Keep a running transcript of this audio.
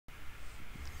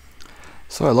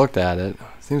So I looked at it.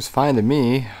 Seems fine to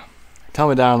me. Tell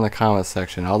me down in the comments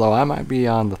section. Although I might be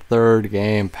on the third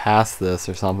game past this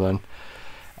or something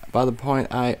by the point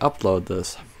I upload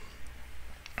this.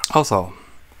 Also,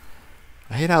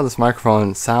 I hate how this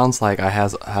microphone sounds like I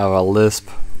have a lisp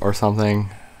or something.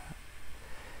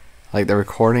 Like the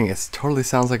recording, it totally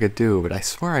sounds like I do, but I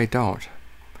swear I don't.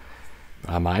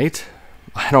 I might.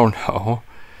 I don't know.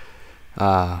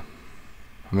 I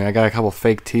mean, I got a couple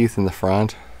fake teeth in the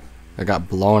front. I got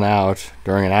blown out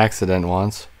during an accident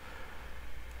once.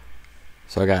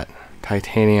 So I got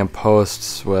titanium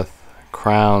posts with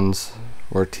crowns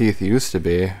where teeth used to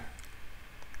be.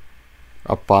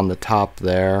 Up on the top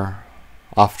there.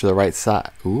 Off to the right side.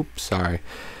 Oops, sorry.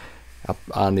 Up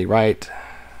on the right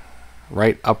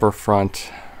upper front.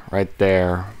 Right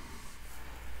there.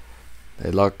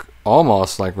 They look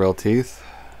almost like real teeth.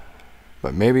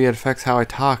 But maybe it affects how I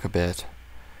talk a bit.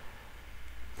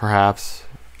 Perhaps.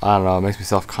 I don't know, it makes me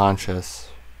self-conscious.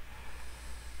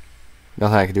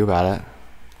 Nothing I can do about it.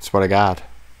 It's what I got.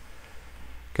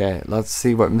 Okay, let's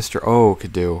see what Mr. O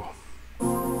could do.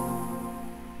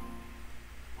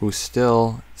 Who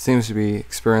still seems to be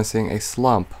experiencing a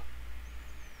slump.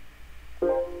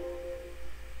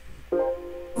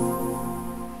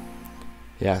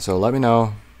 Yeah, so let me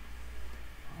know.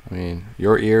 I mean,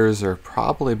 your ears are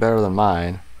probably better than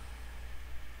mine.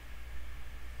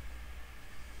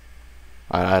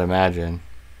 I'd imagine.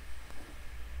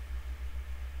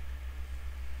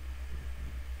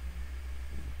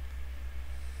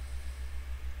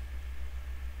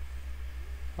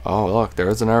 Oh, look, there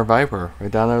is another Viper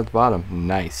right down there at the bottom.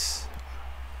 Nice.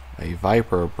 A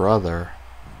Viper brother.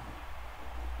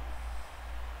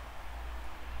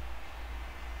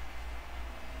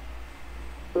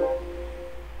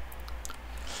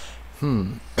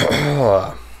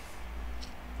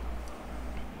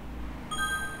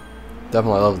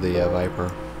 Definitely love the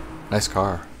Viper. Nice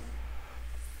car.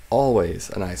 Always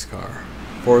a nice car.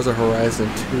 Forza Horizon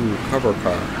 2 cover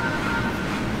car.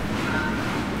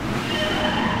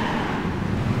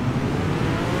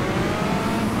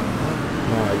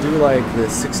 Now, I do like the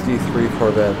 63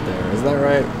 Corvette there. Isn't that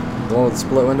right? The one with the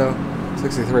split window?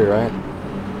 63, right?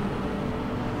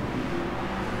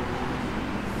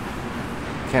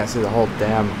 Can't see the whole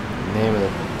damn name of the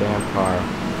damn car.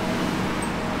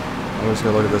 I'm just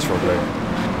gonna look at this real quick.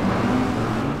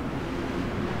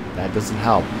 That doesn't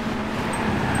help.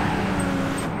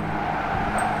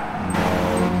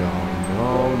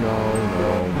 No.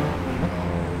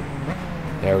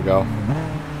 There we go.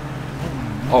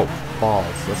 Oh,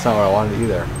 balls. That's not what I wanted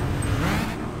either.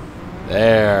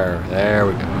 There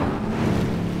we go.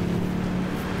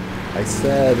 I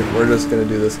said we're just gonna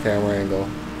do this camera angle.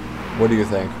 What do you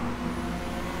think?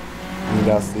 You think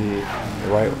that's the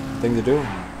right thing to do?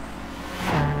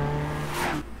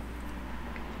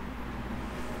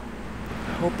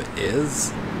 I hope it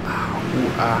is.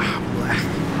 Black.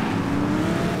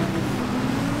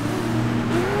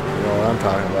 You know what I'm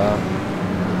talking about.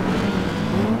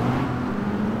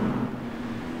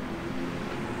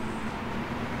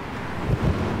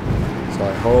 So I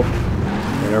hope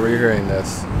whenever you're hearing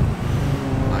this,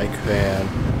 I can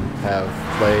have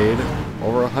played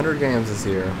over 100 games this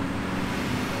year.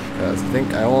 Because I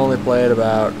think I only played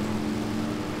about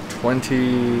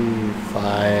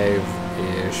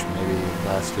 25-ish maybe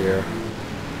last year.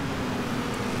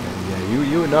 And yeah,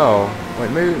 you would know.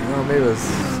 Wait, maybe it was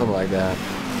something like that.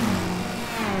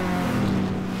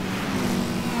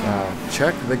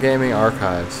 Check the gaming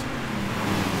archives.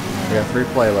 We got 3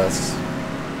 playlists.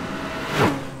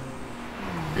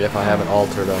 If I haven't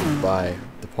altered them by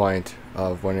the point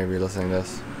of whenever you're listening to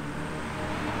this.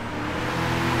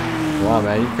 Come on,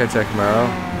 man, you can check Camaro.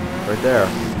 Right there.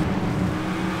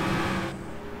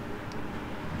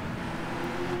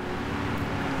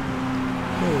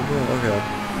 Oh, okay.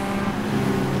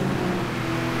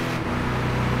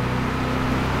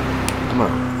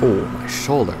 Oh, my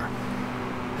shoulder.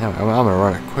 Yeah, I'm gonna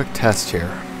run a quick test here.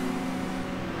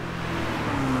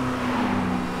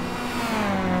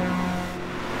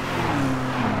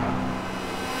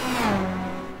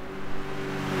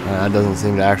 That doesn't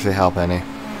seem to actually help any.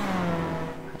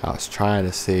 I was trying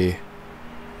to see.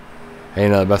 Hey, you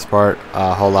know the best part?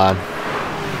 Hold on.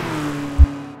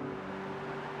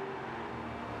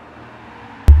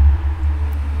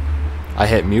 I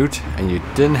hit mute, and you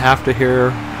didn't have to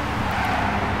hear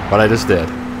what I just did.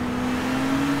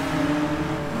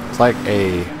 It's like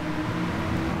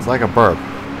a burp,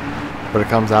 but it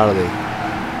comes out of the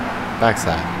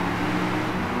backside.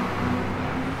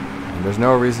 And there's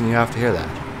no reason you have to hear that.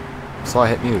 So I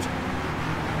hit mute.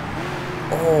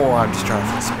 Oh, I'm just trying to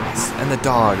find space. And the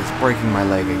dog is breaking my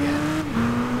leg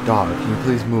again. Dog, can you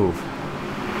please move?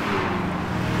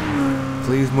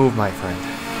 Please move, my friend.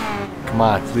 Come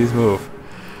on, please move.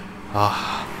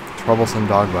 Ah, troublesome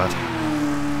dog butt.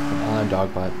 Come on,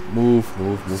 dog butt. Move,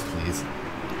 move, move, please.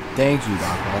 Thank you,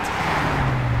 dog butt.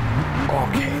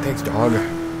 Okay, thanks, dog.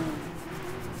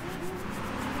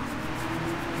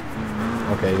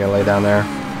 Okay, you gonna lay down there?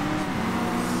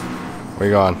 Where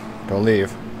you going? Don't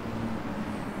leave.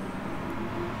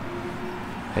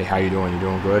 Hey, how you doing? You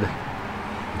doing good?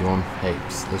 You doing? Hey,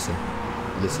 just listen.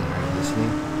 Listen, are you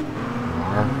listening? You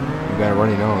are? You got a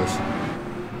runny nose.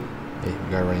 Hey,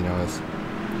 you got a runny nose.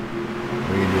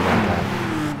 What are you gonna do about that?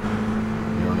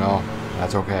 You don't know?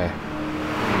 That's okay.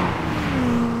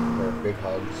 Big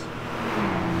hugs.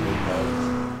 Big hugs.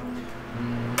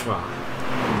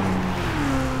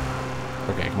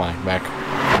 Okay, come on, back.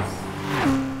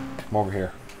 Come over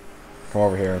here. Come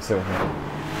over here and sit with me.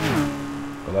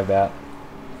 Go like that.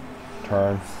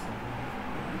 Turn.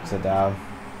 Sit down.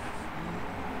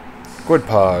 Good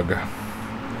pug.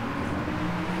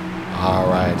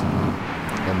 Alright.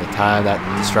 In the time that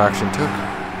distraction took,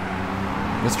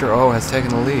 Mr. O has taken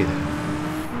the lead.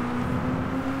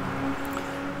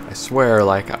 I swear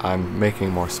like I'm making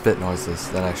more spit noises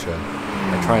than I should.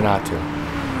 I try not to.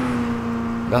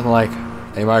 Nothing like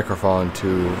a microphone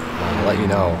to let you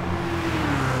know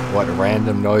what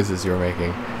random noises you're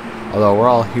making. Although we're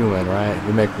all human, right?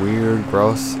 We make weird,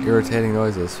 gross, irritating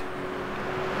noises.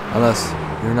 Unless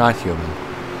you're not human.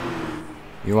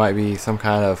 You might be some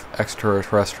kind of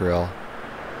extraterrestrial.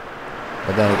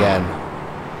 But then again,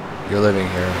 you're living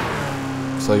here.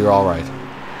 So you're alright.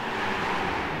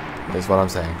 Is what I'm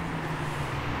saying.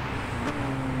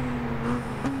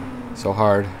 So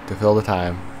hard to fill the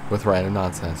time with random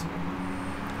nonsense.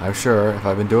 I'm sure if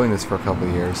I've been doing this for a couple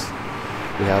of years,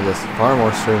 we have this far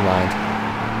more streamlined,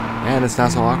 and it's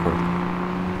not so awkward.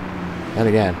 And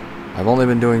again, I've only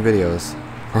been doing videos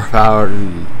for about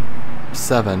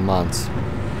 7 months,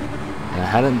 and I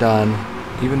hadn't done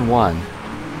even one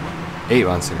 8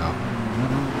 months ago.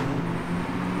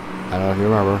 I don't know if you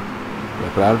remember, but I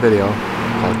put out a video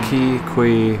called Key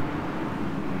Qui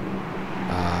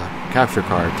Capture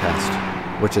Card Test,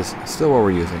 which is still what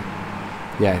we're using.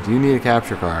 Yeah, do you need a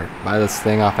capture card? Buy this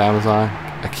thing off Amazon,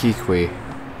 a Kiwi.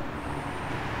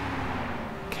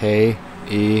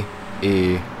 K-E-E-Q-I-I.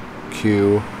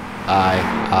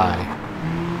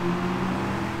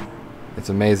 It's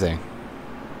amazing.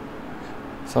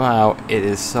 Somehow, it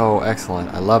is so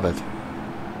excellent. I love it.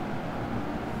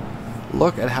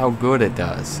 Look at how good it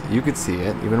does. You could see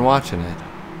it, you've been watching it.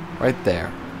 Right there.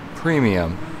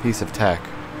 Premium piece of tech.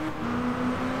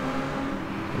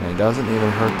 And it doesn't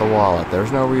even hurt the wallet.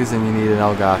 There's no reason you need an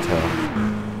Elgato.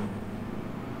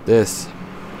 This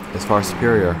is far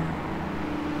superior.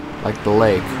 Like the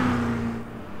lake.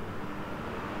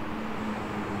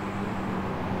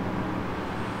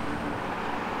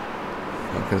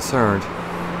 I'm concerned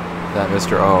that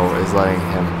Mr. O is letting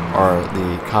him, or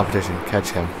the competition,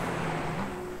 catch him.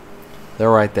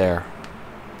 They're right there.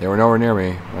 They were nowhere near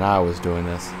me when I was doing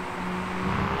this.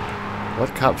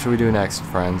 What cup should we do next,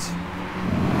 friends?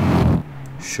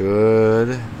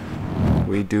 Should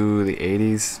we do the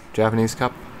 80s Japanese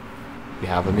cup? We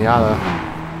have a Miata.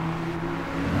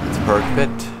 It's a perk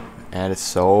fit, and it's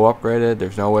so upgraded,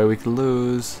 there's no way we could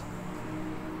lose.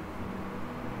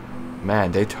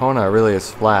 Man, Daytona really is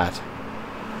flat.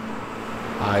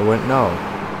 I wouldn't know.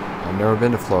 I've never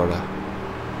been to Florida.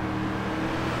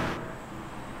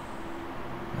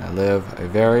 I live a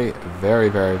very, very,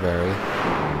 very, very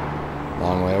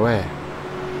long way away.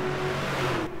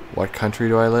 What country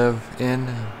do I live in?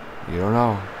 You don't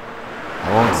know.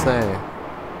 I won't say.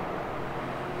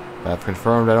 But I've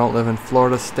confirmed I don't live in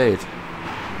Florida State.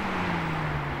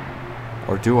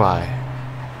 Or do I?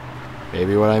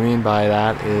 Maybe what I mean by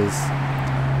that is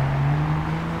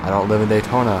I don't live in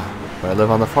Daytona, but I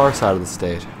live on the far side of the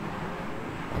state.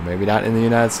 Or maybe not in the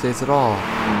United States at all.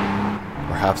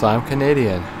 Perhaps I'm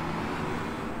Canadian.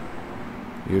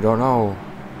 You don't know.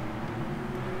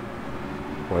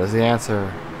 What is the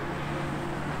answer?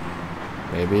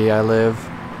 Maybe I live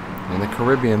in the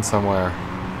Caribbean somewhere.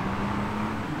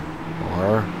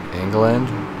 Or England,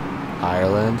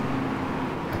 Ireland.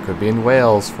 I could be in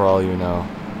Wales for all you know.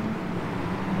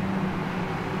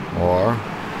 Or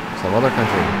some other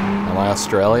country. Am I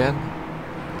Australian?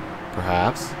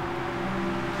 Perhaps.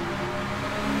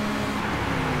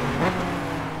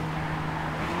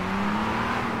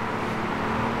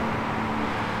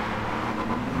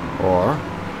 Or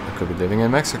I could be living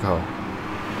in Mexico.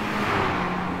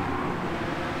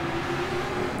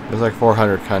 There's like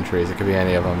 400 countries. It could be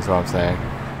any of them, is what I'm saying.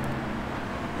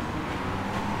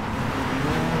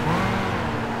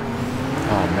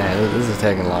 Oh This is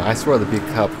taking long. I swear the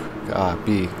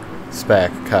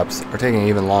B-spec cups are taking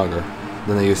even longer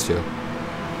than they used to.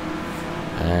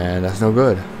 And that's no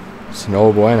good. It's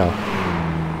no bueno.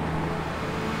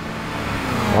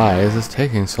 Why is this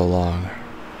taking so long?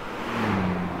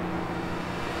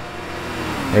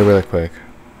 Hey, really quick.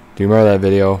 Do you remember that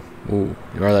video? Ooh, you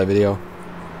remember that video?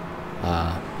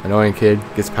 Annoying kid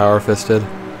gets power fisted.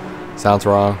 Sounds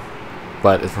wrong,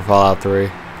 but it's for Fallout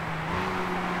 3.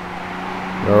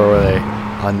 Remember where they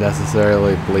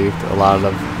unnecessarily bleeped a lot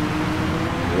of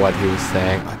what he was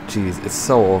saying? Oh, jeez, it's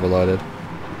so overloaded.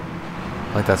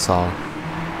 I like that song.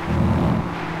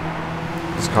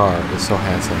 This car is so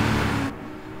handsome.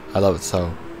 I love it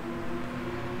so.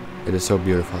 It is so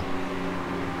beautiful.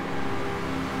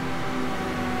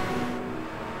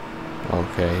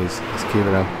 Okay, he's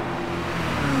keeping him.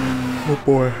 Oh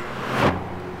boy.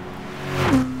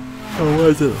 Oh, what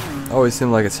is it? Always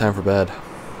seems like it's time for bed.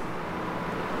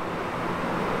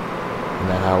 Isn't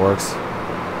that how it works?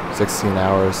 16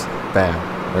 hours, bam,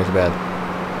 right to bed.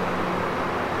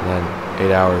 And then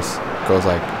 8 hours goes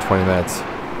like 20 minutes.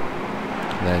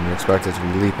 And then you're expected to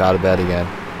leap out of bed again.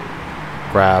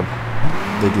 Grab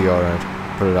the deodorant,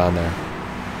 put it on there.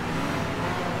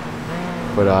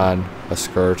 Put on a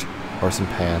skirt, or some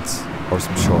pants, or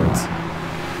some shorts,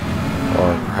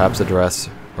 or perhaps a dress,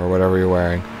 or whatever you're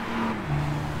wearing.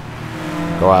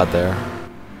 Go out there,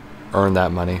 earn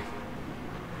that money,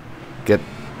 get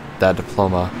that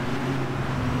diploma.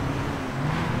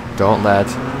 Don't let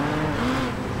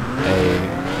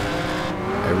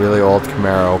a really old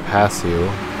Camaro pass you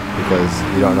because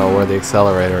you don't know where the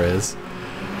accelerator is.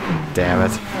 Damn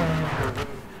it.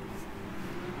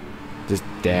 This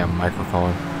damn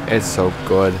microphone. It's so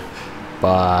good,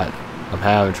 but I'm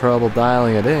having trouble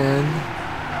dialing it in.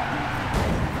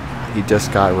 He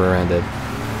just got rear-ended.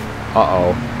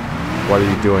 Uh-oh. What are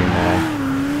you doing,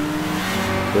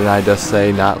 man? Didn't I just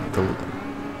say not the...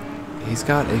 He's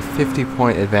got a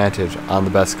 50-point advantage on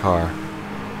the best car.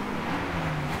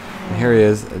 And here he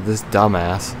is, this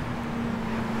dumbass.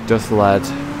 Just let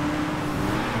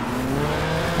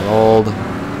an old...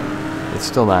 It's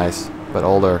still nice, but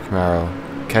older Camaro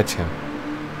catch him.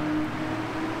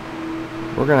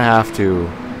 We're gonna have to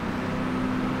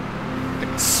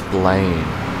explain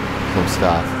some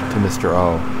stuff to Mr.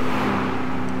 O.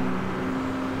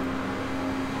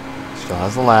 Still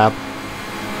has a lap.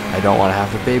 I don't want to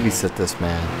have to babysit this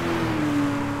man.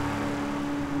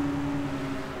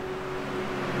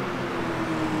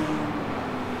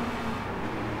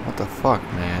 What the fuck,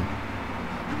 man?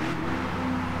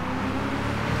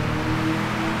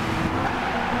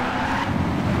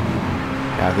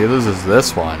 Yeah, if he loses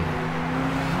this one,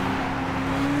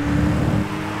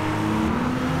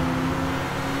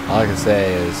 all I can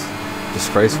say is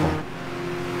disgraceful.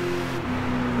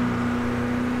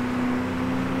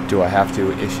 Do I have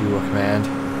to issue a command?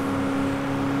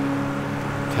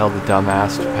 Tell the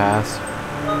dumbass to pass?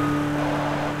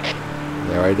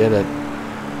 There, I did it.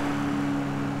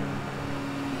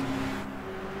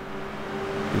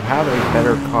 You have a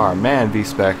better car. Man,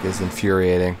 B-spec is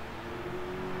infuriating.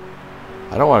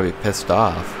 I don't want to be pissed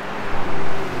off.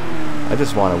 I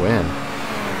just want to win.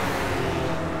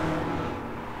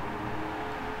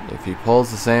 If he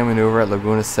pulls the same maneuver at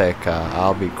Laguna Seca,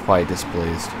 I'll be quite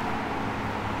displeased.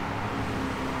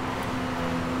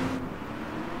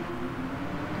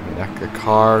 The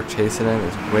car chasing him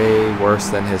is way worse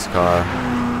than his car.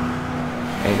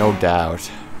 Ain't no doubt.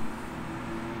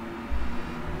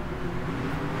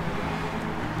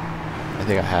 I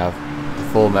think I have the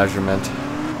full measurement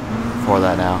for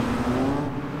that now.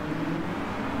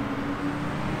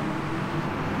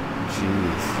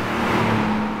 Jeez.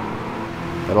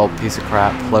 That old piece of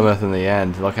crap Plymouth in the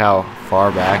end. Look how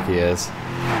far back he is.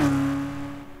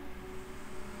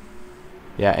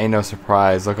 Yeah, ain't no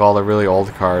surprise. Look, all the really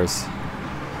old cars.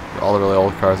 All the really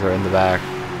old cars are in the back.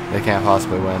 They can't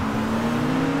possibly win.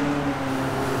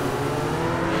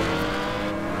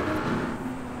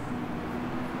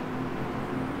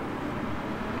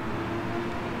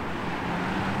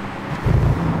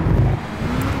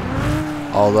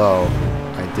 Although,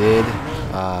 I did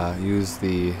use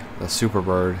the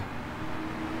Superbird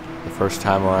the first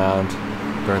time around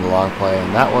during the long play,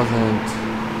 and that wasn't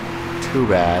too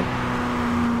bad.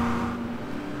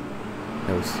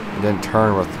 It didn't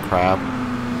turn worth the crap,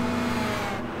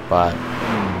 but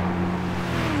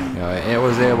you know, it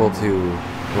was able to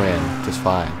win just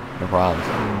fine, no problems.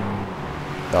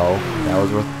 Though that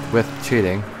was with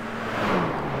cheating.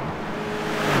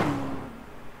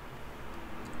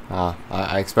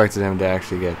 I expected him to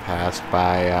actually get passed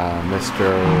by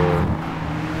Mr.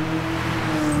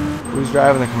 Who's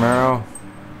driving the Camaro?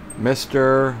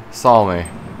 Mr. Salmi.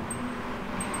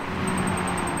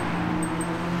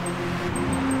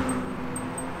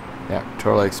 Yeah,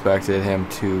 totally expected him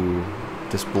to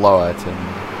just blow it and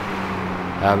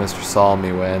have Mr.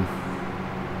 Salmi win.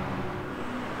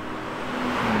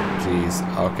 Jeez.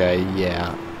 Okay,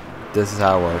 yeah. This is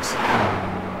how it works.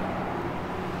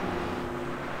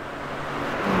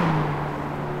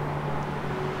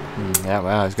 Yeah,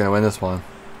 wow, he's gonna win this one.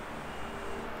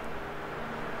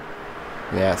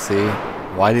 Yeah, see?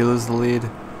 Why did he lose the lead?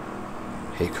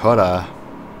 He coulda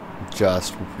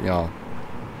just, you know,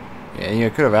 and you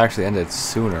could have actually ended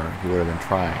sooner. He would have been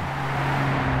trying.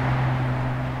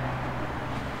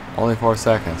 Only 4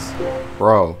 seconds.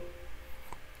 Bro.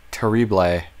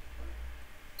 Terrible.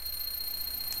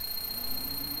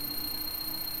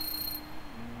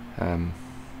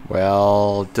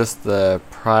 Well, just the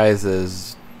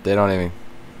prizes, they don't even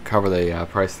cover the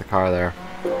price of the car there.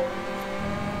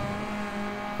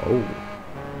 Oh.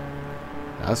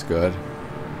 That's good.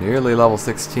 Nearly level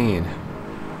 16.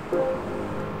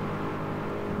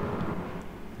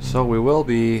 So we will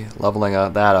be leveling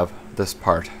up that of this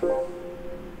part.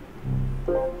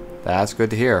 That's good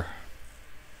to hear.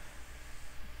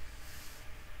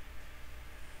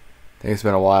 I think it's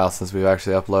been a while since we've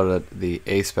actually uploaded the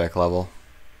A-spec level.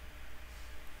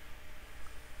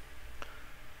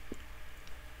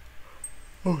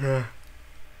 Okay.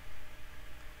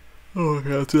 Okay,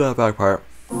 let's do that back part.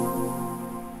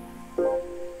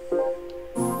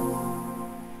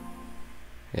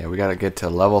 Yeah, we gotta get to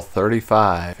level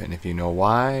 35, and if you know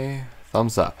why,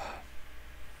 thumbs up.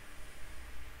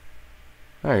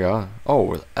 There you go. Oh,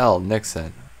 with L.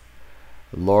 Nixon.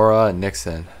 Laura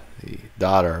Nixon, the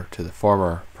daughter to the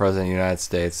former President of the United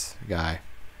States guy.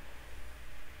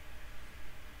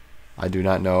 I do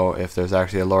not know if there's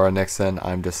actually a Laura Nixon,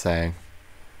 I'm just saying.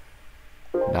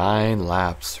 9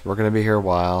 laps. We're gonna be here a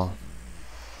while.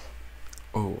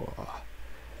 Oh.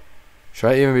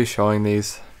 Should I even be showing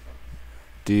these?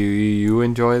 Do you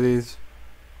enjoy these?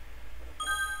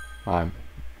 I'm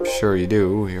sure you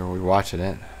do. You're watching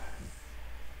it.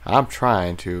 I'm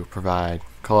trying to provide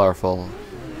colorful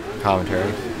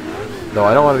commentary. Though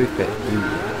I don't want to be fake.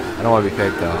 I don't want to be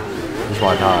fake though. I just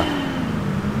want to talk.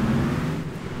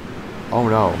 Oh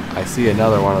no! I see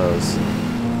another one of those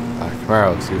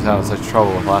Camaros. He was having such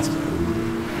trouble with last.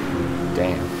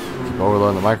 Damn! Keep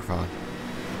overloading the microphone.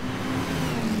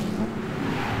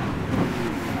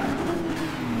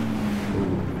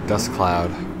 Ooh, dust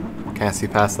cloud. Can't see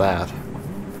past that.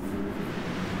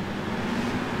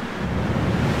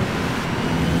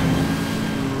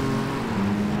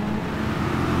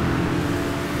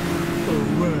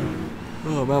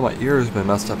 Oh man, my ear's been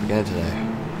messed up again today.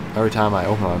 Every time I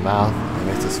open my mouth, it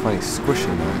makes this funny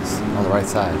squishing noise on the right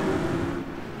side.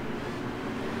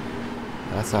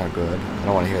 That's not good. I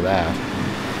don't want to hear that.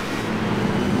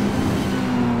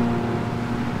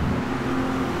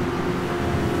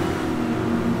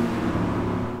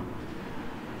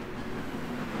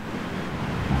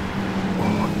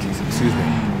 Oh, geez, excuse me.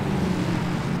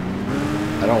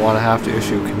 I don't want to have to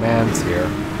issue commands here.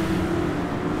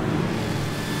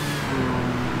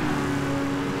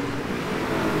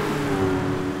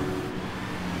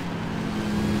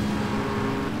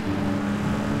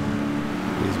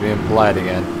 Being polite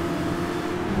again.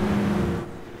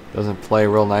 Doesn't play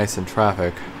real nice in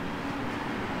traffic.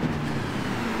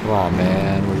 Come on,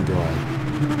 man. What are you doing?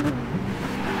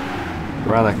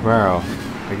 Around the Camaro.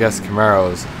 I guess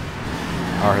Camaros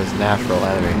are his natural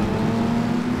enemy.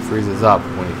 He freezes up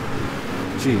when he...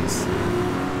 Jeez.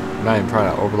 I'm not even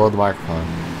trying to overload the microphone.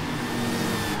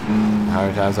 How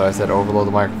many times have I said overload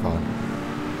the microphone?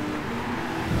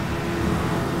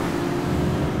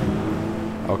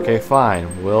 Okay, fine.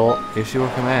 We'll issue a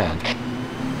command.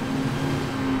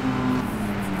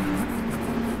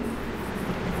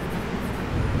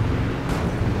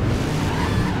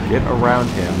 Get around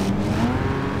him.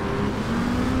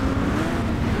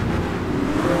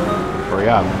 Hurry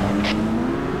up.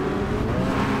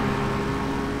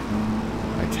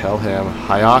 I tell him,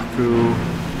 Hayaku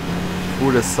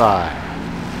Kudasai.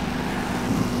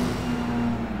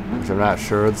 Which I'm not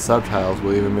sure the subtitles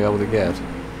will even be able to get.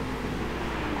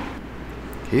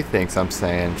 He thinks I'm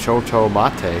saying Choto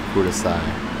Mate Kudasai,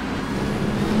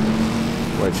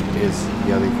 which is,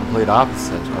 you know, the complete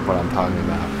opposite of what I'm talking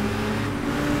about.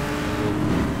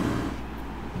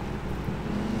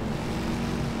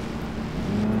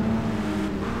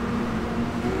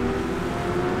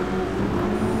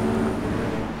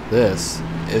 This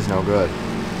is no good.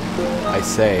 I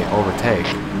say overtake.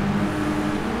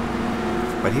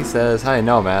 But he says, hey,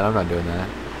 no man, I'm not doing that.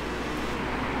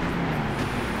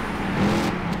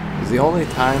 the only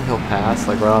time he'll pass,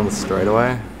 like right on the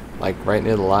straightaway, like right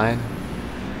near the line.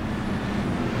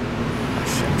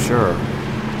 I'm sure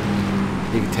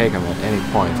he can take him at any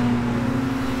point.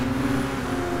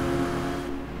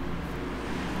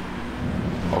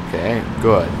 Okay,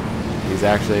 good. He's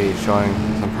actually showing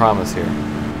some promise here.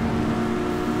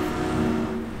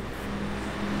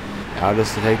 Now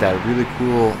just to take that really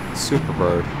cool Super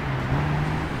Bird,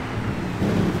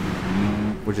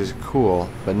 which is cool,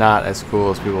 but not as cool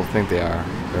as people think they are.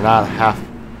 They're not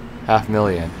half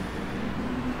million.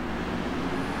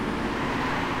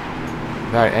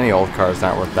 In fact, any old cars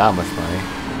aren't worth that much money,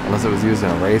 unless it was used in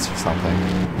a race or something.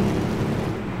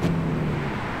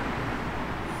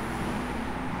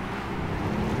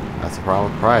 That's the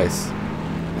problem with price.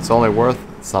 It's only worth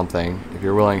something if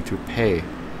you're willing to pay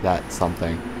that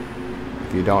something.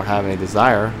 If you don't have any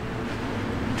desire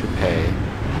to pay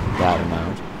that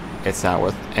amount, it's not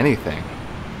worth anything.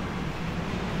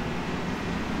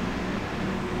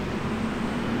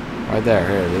 Right there,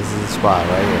 here, this is the spot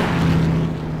right here.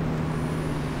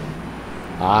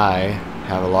 I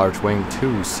have a large wing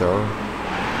too, sir.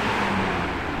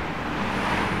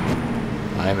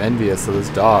 I am envious of this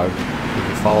dog. He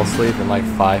can fall asleep in like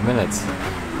 5 minutes.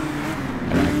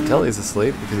 And I can tell he's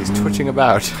asleep because he's twitching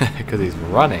about, because he's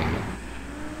running.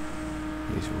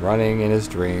 He's running in his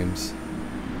dreams,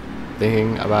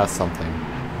 thinking about something,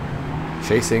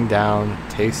 chasing down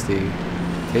tasty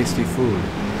food.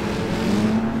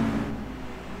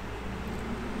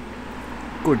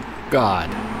 Good God.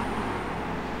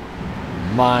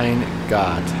 Mein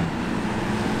God.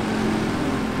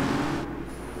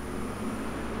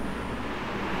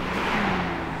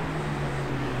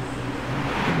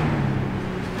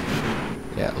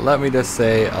 Yeah, let me just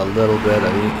say a little bit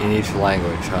in each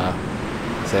language, huh?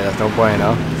 Say that's no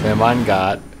bueno. Say mein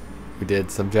Gott. We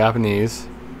did some Japanese.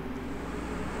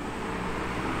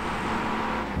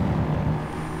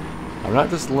 I'm not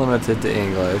just limited to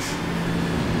English.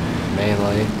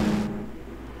 Mainly.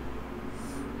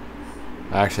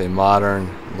 Actually, modern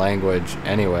language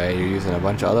anyway. You're using a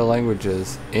bunch of other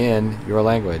languages in your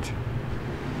language.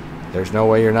 There's no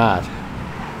way you're not.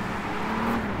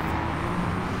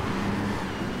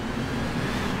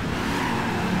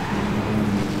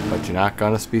 But you're not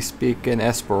going to be speaking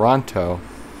Esperanto.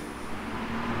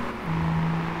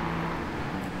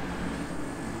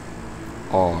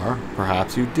 Or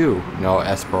perhaps you do know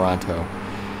Esperanto.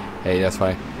 Hey, that's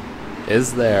fine.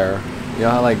 Is there, you know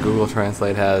how like Google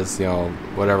Translate has, you know,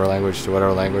 whatever language to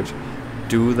whatever language?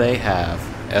 Do they have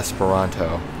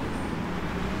Esperanto?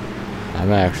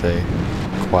 I'm actually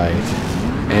quite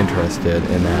interested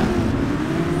in that.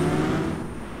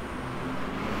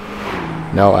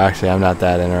 No, actually, I'm not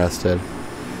that interested.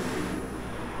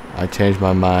 I changed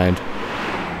my mind.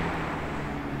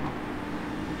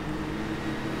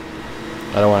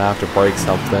 I don't want to have to break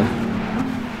something.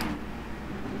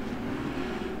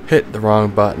 Hit the wrong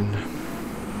button.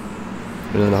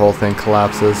 And then the whole thing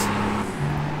collapses.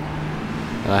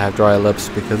 And I have dry lips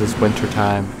because it's winter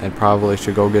time and probably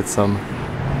should go get some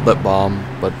lip balm,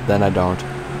 but then I don't.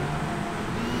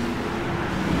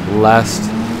 Lest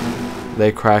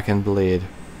they crack and bleed.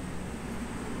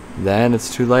 Then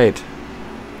it's too late.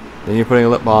 Then you're putting a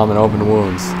lip balm in open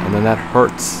wounds, and then that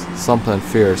hurts something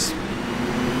fierce.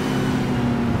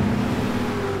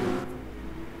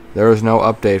 There is no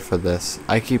update for this.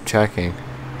 I keep checking.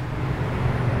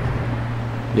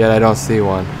 Yet I don't see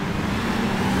one.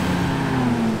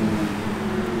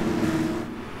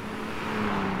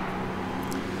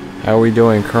 How are we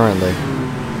doing currently?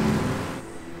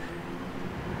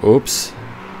 Oops.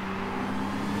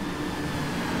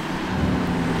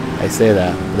 I say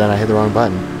that, but then I hit the wrong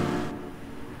button.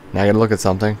 Now I gotta look at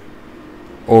something.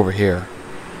 Over here.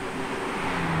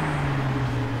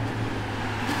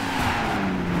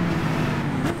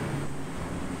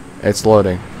 It's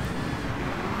loading.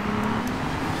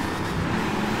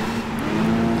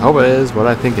 I hope it is what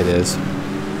I think it is.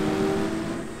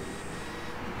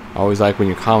 I always like when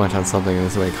you comment on something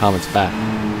and somebody comments back.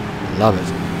 I love it.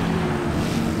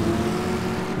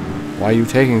 Why are you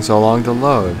taking so long to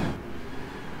load?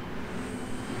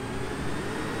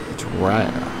 It's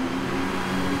rare.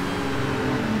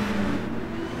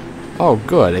 Oh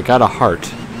good, it got a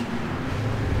heart.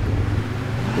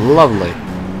 Lovely.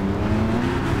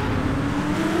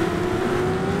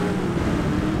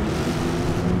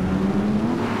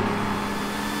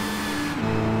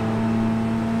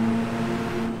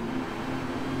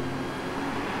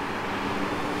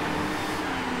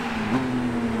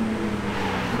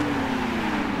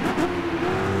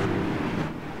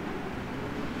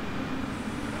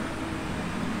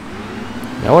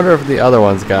 I wonder if the other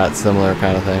ones got similar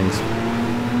kind of things.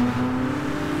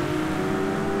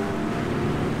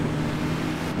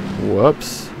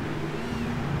 Whoops.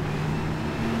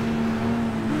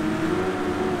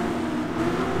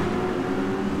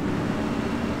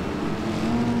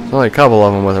 There's only a couple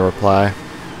of them with a reply.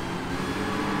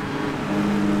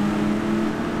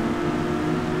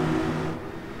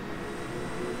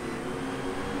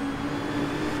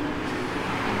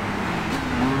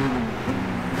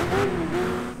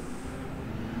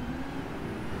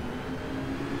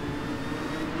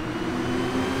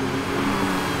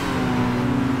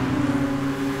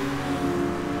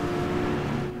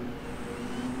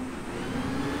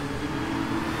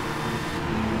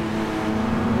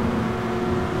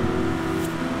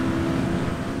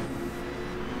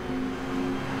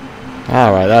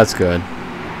 Alright, that's good.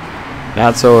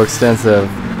 Not so extensive.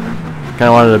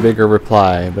 Kinda wanted a bigger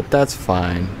reply, but that's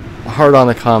fine. A heart on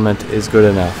the comment is good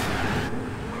enough.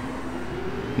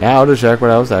 Now to check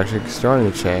what I was actually starting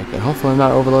to check, and hopefully I'm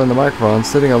not overloading the microphone,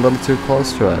 sitting a little too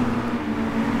close to it.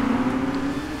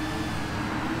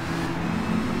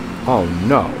 Oh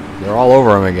no, they're all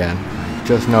over him again. I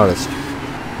just noticed.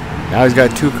 Now he's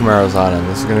got 2 Camaros on him.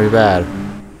 This is gonna be bad.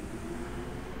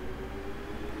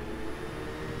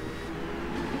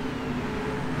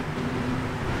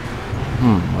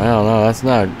 I don't know, that's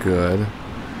not good.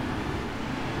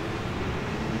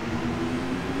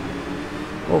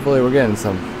 Hopefully we're getting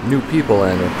some new people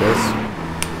in with this.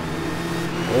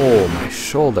 Oh, my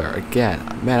shoulder again.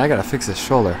 Man, I gotta fix this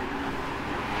shoulder.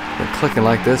 Been clicking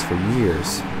like this for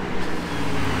years.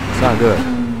 It's not good.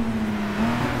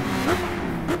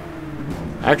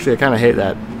 Actually, I kind of hate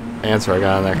that answer I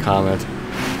got on that comment.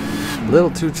 A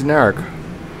little too generic.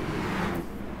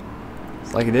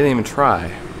 It's like he didn't even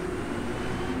try.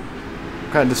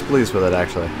 I'm kind of displeased with it,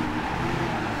 actually.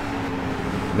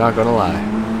 I'm not gonna lie.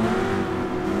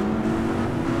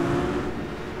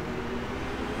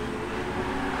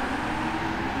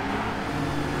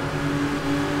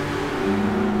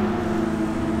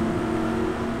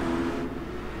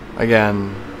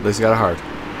 Again, at least you got a heart.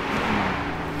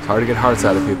 It's hard to get hearts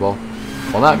out of people.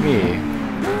 Well, not me.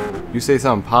 You say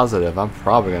something positive, I'm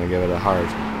probably gonna give it a heart.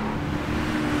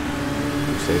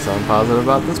 You say something positive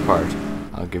about this part,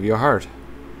 I'll give you a heart.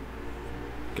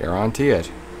 Guarantee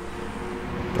it.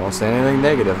 Don't say anything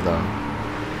negative, though.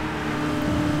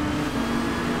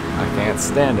 I can't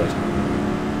stand it.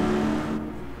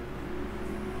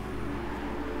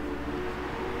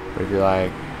 But if you're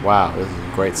like, wow, this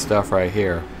is great stuff right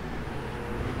here,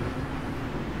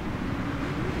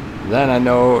 then I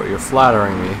know you're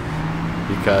flattering me,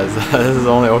 because this is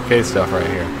only okay stuff right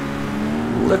here.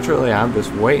 Literally, I'm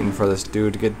just waiting for this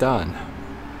dude to get done.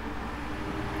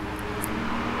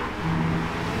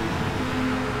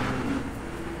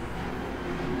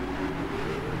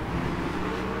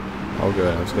 Oh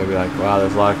good, I'm just gonna be like, wow,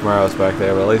 there's a lot of Camaros back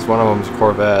there, but at least one of them is a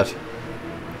Corvette.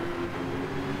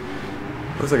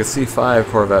 Looks like a C5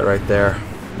 Corvette right there.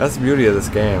 That's the beauty of this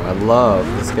game. I love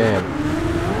this game.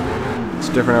 It's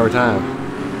different every time.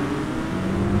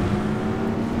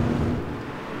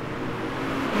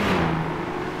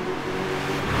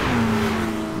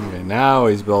 Okay, now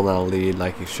he's building a lead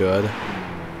like he should.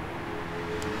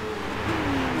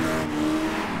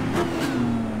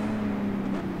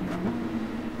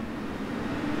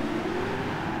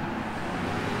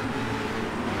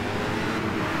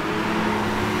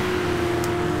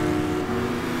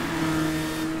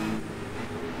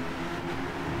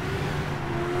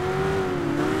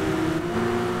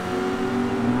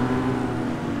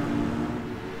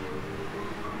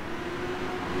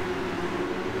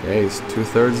 Okay, he's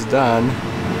 2/3 done.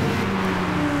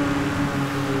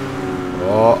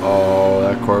 Uh-oh,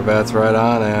 that Corvette's right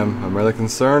on him. I'm really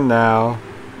concerned now.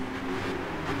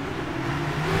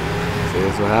 See,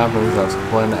 this is what happens. I was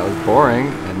complaining that was boring,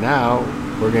 and now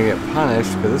we're gonna get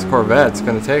punished because this Corvette's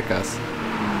gonna take us.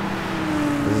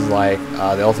 This is like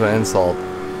the ultimate insult.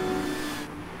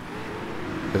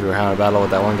 Because we were having a battle with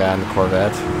that one guy in the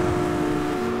Corvette.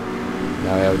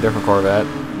 Now we have a different Corvette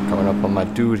coming up on my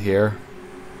dude here.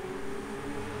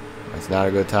 It's not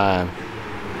a good time.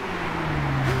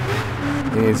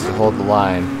 He needs to hold the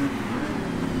line.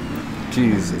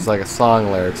 Jeez, it's like a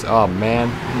song lyrics. Oh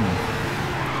man.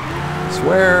 I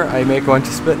swear I make a bunch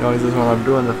of spit noises when I'm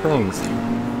doing the things.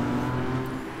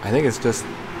 I think it's just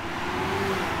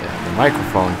the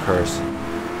microphone curse.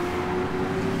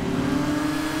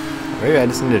 Maybe I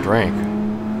just need a drink.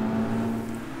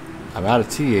 I'm out of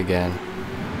tea again.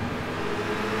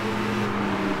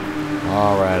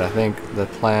 Alright, I think the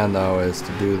plan though is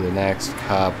to do the next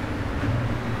cup.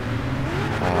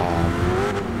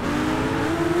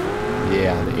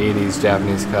 Yeah, the 80s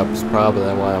Japanese cup is probably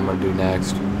the one I'm going to do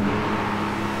next.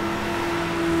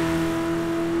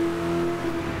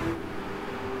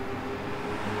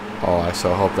 Oh, I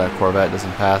so hope that Corvette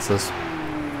doesn't pass us.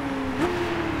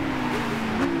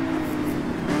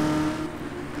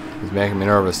 He's making me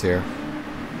nervous here.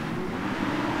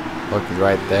 Look, he's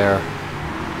right there.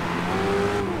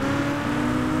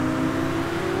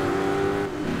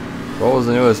 What was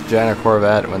the newest gen of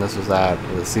Corvette when this was at?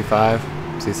 Was it C5?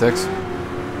 C6?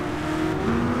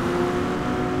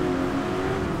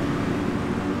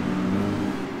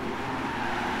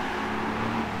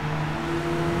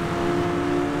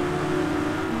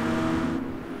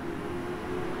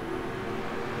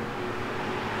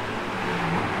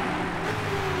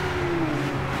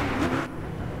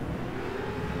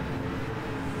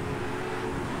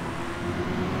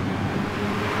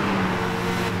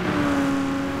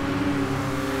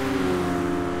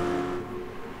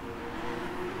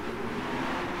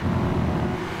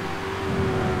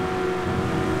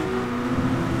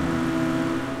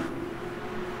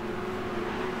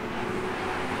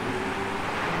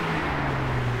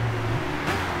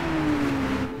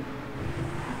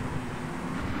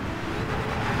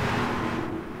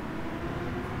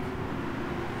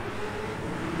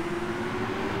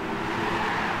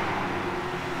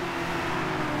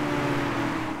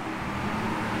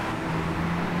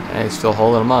 Hey, he's still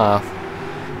holding him off.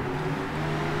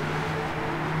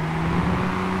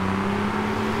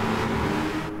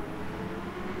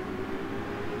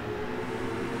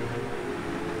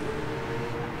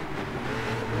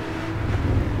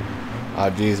 Oh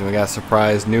geez, and we got a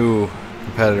surprise new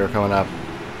competitor coming up.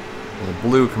 There's a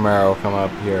blue Camaro coming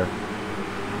up here.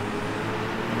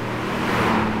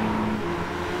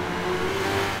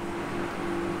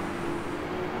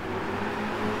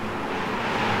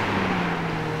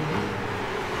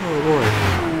 Oh boy.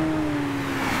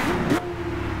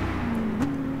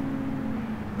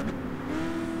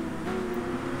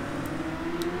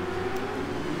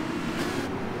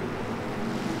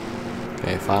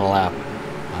 Okay, final lap.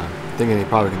 I'm thinking he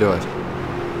probably could do it.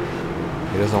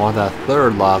 He doesn't want that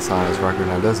third loss on his record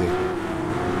now, does he?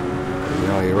 You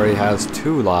know, he already has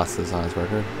 2 losses on his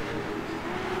record.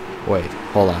 Wait,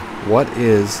 hold on. What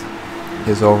is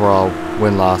his overall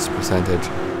win-loss percentage?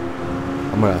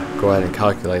 I'm gonna go ahead and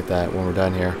calculate that when we're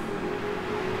done here.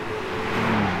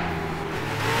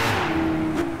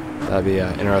 That'd be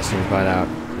interesting to find out.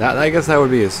 I guess that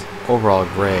would be his overall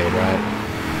grade, right?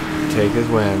 Take his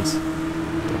wins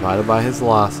divided by his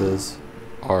losses,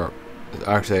 or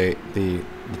actually the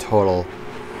total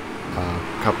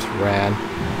cups ran.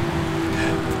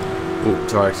 Ooh,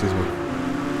 sorry, excuse me.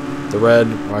 The red,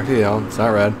 or actually, no, it's not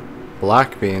red.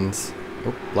 Black beans.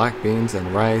 Oop, black beans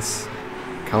and rice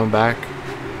coming back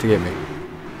to get me.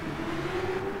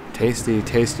 Tasty,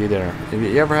 tasty dinner. Have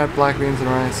you ever had black beans and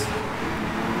rice?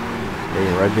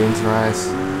 Maybe red beans and rice?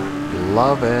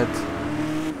 Love it.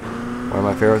 One of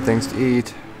my favorite things to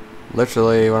eat.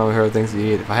 Literally one of my favorite things to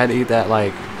eat. If I had to eat that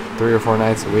like 3 or 4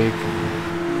 nights a week,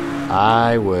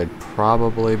 I would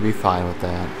probably be fine with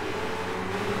that.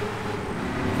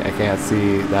 I can't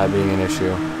see that being an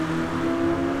issue.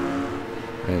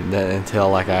 And then until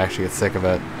like I actually get sick of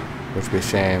it, which would be a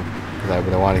shame, because I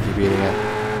would want to keep eating it.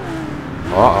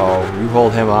 Uh-oh, you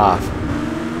hold him off.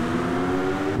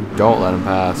 You don't let him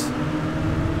pass.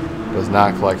 Does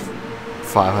not collect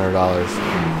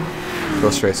 $500. Go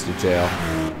straight to jail.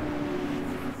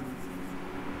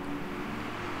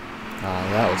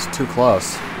 That was too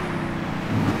close.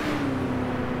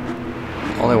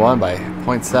 Only won by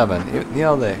 0.7. You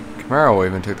know, the Camaro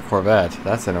even took the Corvette.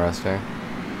 That's interesting.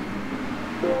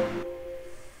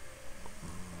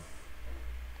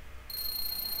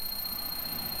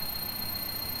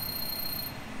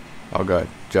 Oh good,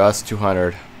 just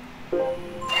 200.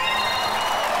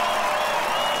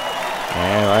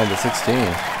 And right into 16.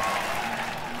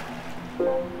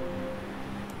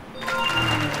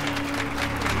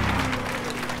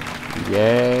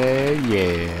 Yeah.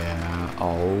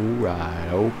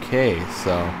 Alright, okay,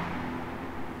 so.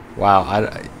 Wow,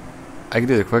 I can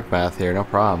do the quick math here, no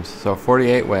problems. So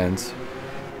 48 wins,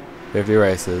 50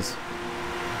 races.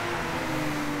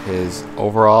 His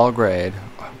overall grade.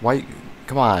 Why?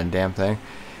 Come on, damn thing.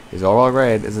 His overall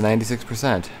grade is a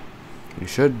 96%. You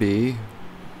should be.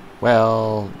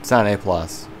 Well, it's not an A+.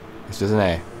 It's just an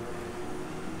A.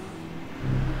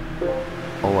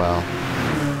 Oh well.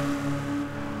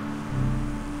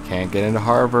 Can't get into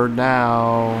Harvard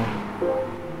now.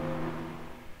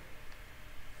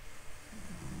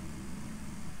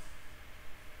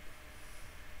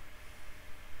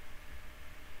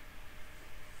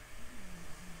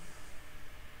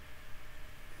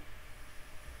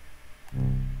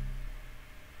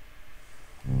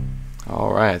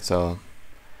 Alright, so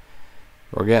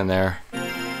we're getting there.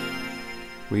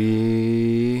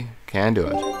 We can do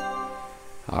it.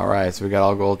 Alright, so we got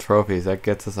all gold trophies. That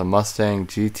gets us a Mustang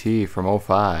GT from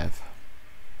 '05.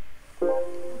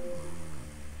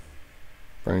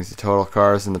 Brings the total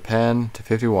cars in the pen to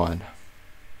 51.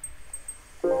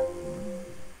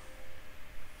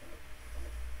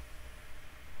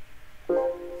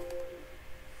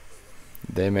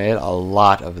 They made a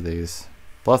lot of these.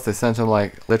 Plus they sent them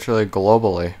like literally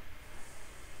globally.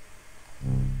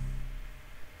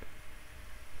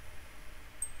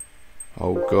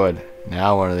 Oh good.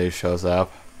 Now one of these shows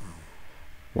up.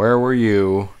 Where were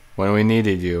you when we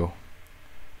needed you?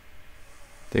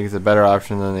 I think it's a better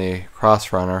option than the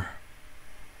Cross Runner.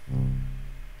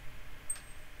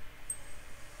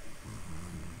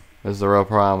 This is the real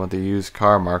problem with the used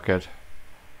car market.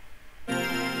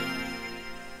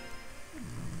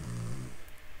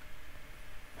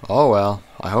 Oh well,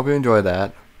 I hope you enjoyed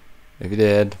that. If you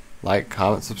did, like,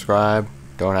 comment, subscribe.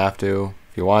 Don't have to.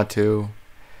 If you want to.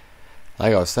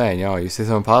 Like I was saying, you know, you see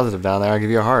something positive down there, I'll give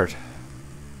you a heart.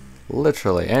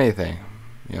 Literally anything.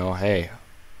 You know, hey,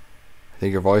 I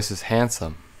think your voice is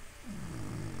handsome.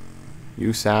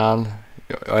 You sound...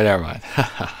 Oh, never mind.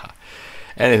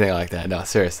 Anything like that. No,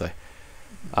 seriously.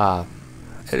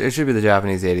 It should be the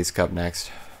Japanese 80s Cup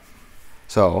next.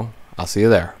 So, I'll see you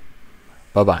there.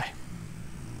 Bye-bye.